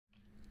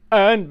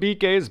And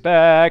BK is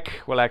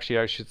back! Well, actually,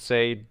 I should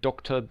say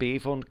Dr.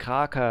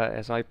 BKraker,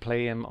 as I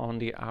play him on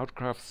the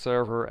Outcraft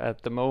server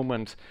at the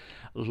moment.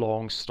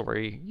 Long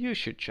story, you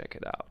should check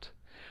it out.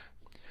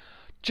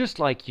 Just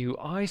like you,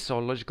 I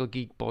saw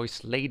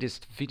LogicalGeekBoy's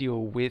latest video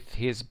with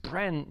his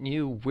brand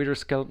new wither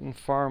skeleton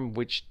farm,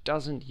 which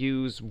doesn't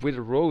use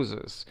wither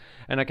roses.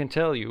 And I can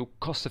tell you,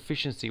 cost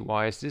efficiency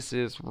wise, this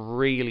is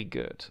really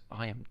good.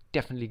 I am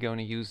definitely going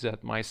to use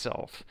that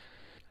myself.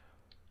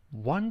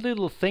 One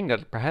little thing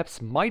that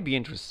perhaps might be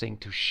interesting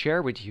to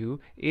share with you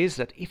is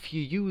that if you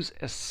use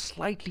a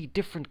slightly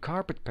different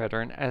carpet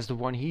pattern as the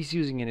one he's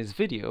using in his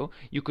video,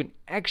 you can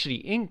actually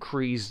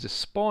increase the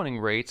spawning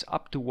rates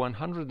up to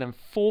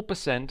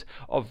 104%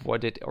 of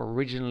what it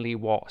originally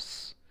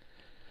was.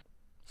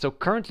 So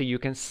currently you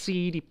can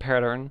see the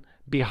pattern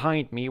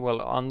behind me,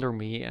 well, under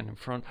me and in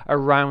front,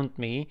 around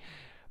me,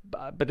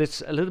 but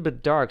it's a little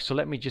bit dark. So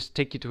let me just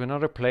take you to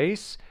another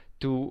place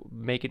to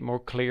make it more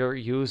clear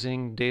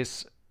using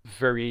this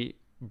very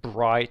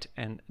bright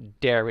and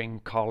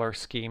daring color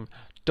scheme.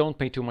 Don't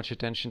pay too much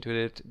attention to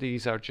it,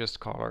 these are just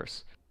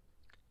colors.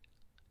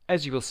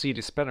 As you will see,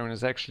 this pattern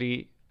is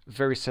actually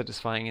very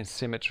satisfying in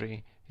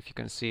symmetry. If you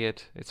can see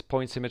it, it's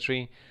point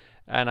symmetry,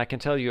 and I can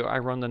tell you, I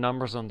run the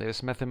numbers on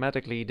this.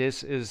 Mathematically,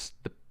 this is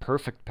the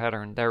perfect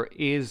pattern. There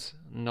is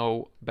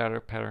no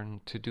better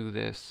pattern to do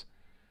this.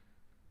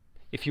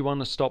 If you want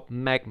to stop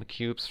magma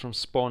cubes from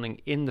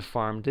spawning in the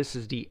farm, this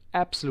is the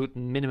absolute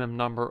minimum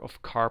number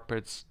of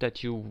carpets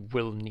that you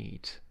will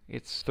need.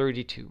 It's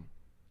 32.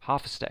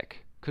 Half a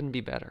stack. Couldn't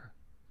be better.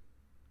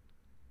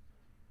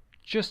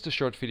 Just a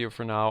short video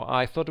for now.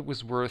 I thought it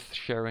was worth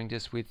sharing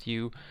this with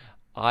you.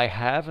 I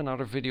have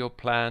another video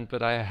planned,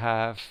 but I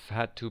have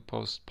had to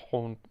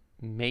postpone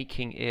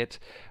making it.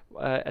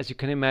 As you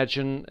can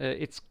imagine,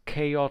 it's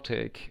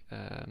chaotic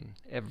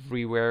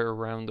everywhere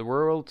around the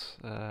world.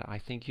 I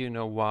think you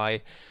know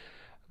why,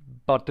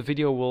 but the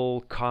video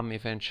will come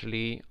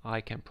eventually.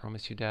 I can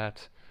promise you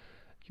that.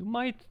 You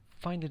might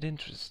find it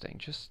interesting.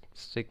 Just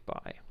stick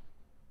by.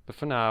 But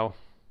for now,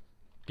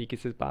 Pika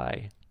says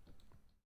bye.